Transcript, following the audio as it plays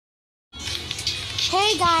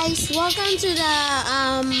Hey guys, welcome to the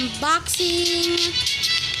boxing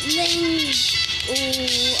Lengue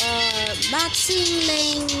boxing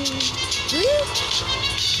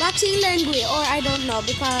Lengue, or I don't know,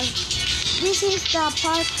 because this is the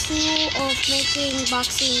part 2 of making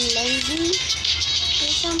boxing Lengue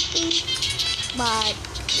or something. But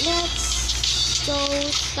let's go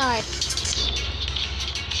start.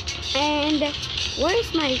 And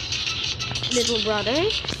where's my little brother?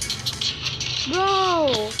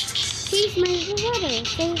 Bro, he's my little brother.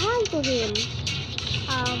 Say hi to him.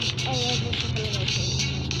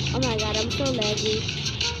 Oh my god, I'm so laggy.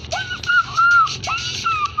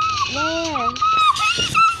 Where?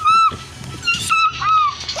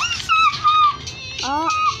 Oh,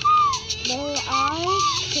 they are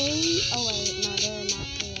okay. Oh wait, no, they're not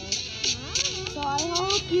there. So I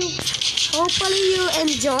hopefully you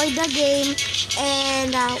enjoyed the game,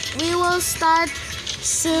 and we will start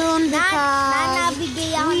soon because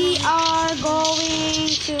we are going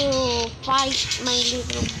to fight my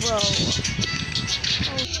little bro.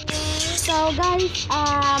 So guys,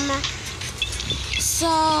 so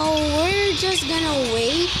we're just gonna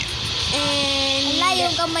wait, and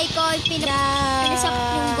yung kamay ko pinasak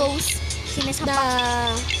yung ghost.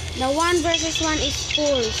 The 1 versus 1 is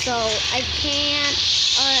full, so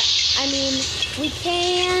we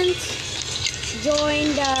can't join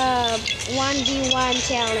the 1v1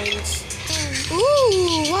 challenge.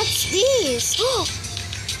 Ooh, what's this?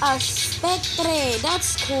 A spectre.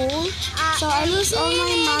 That's cool. So I lose all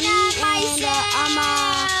my money, and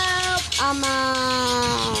I'm a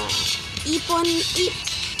ipon it.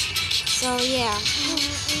 So yeah.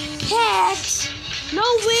 Heck! No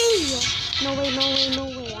way! No way.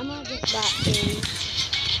 I'm gonna get that thing.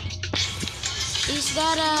 Is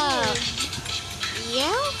that a...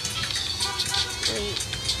 yeah? Wait.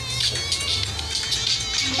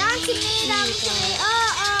 Dancing me.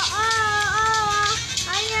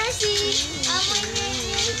 I see.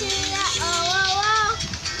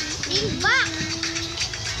 Lean back.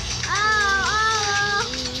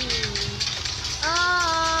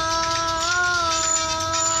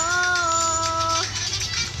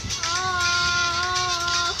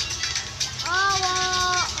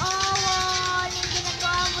 Yung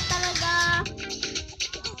ginagawa mo talaga.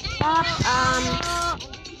 Stop,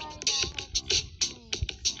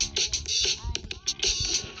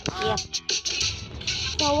 yep.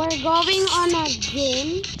 So we're going on a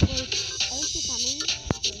game. Is he coming?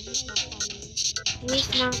 He's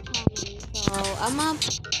not coming. So I'm up.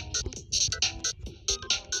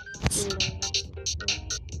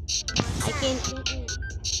 I can't get it.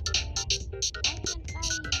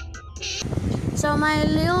 So my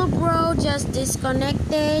little bro just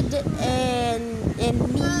disconnected, and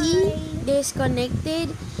me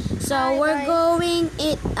disconnected. So we're going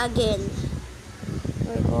it again.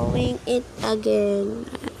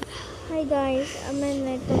 Hi guys, I'm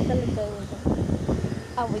in talaga.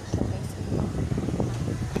 Wait.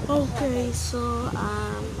 Okay, so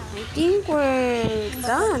I think we're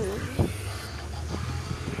done.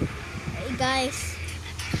 Hey guys.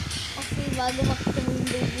 Okay, bago makita mo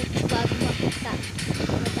yung logo, bago makita.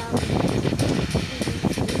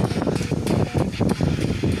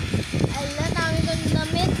 Ala, dami kong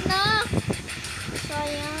damit na.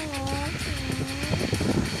 Sayang, oh.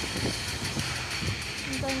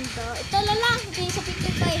 Ang ganda. Ito lang. Ito yung sa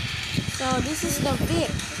picture pa eh. So this is the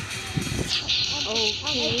bit.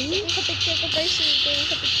 Okay. Yung sa picture ko guys. Ito yung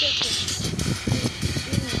sa picture ko.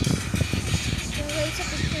 Yung guys sa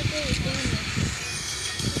picture ko. Ito yun eh.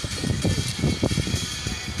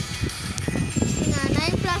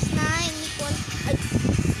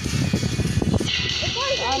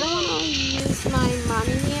 I don't want to use my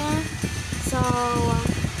money here, so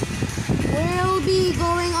we'll be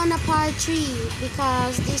going on a part 3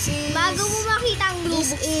 because this is Bago mo makita ang blue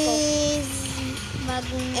this box ko. is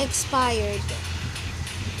Bagong expired.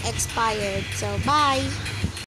 So bye.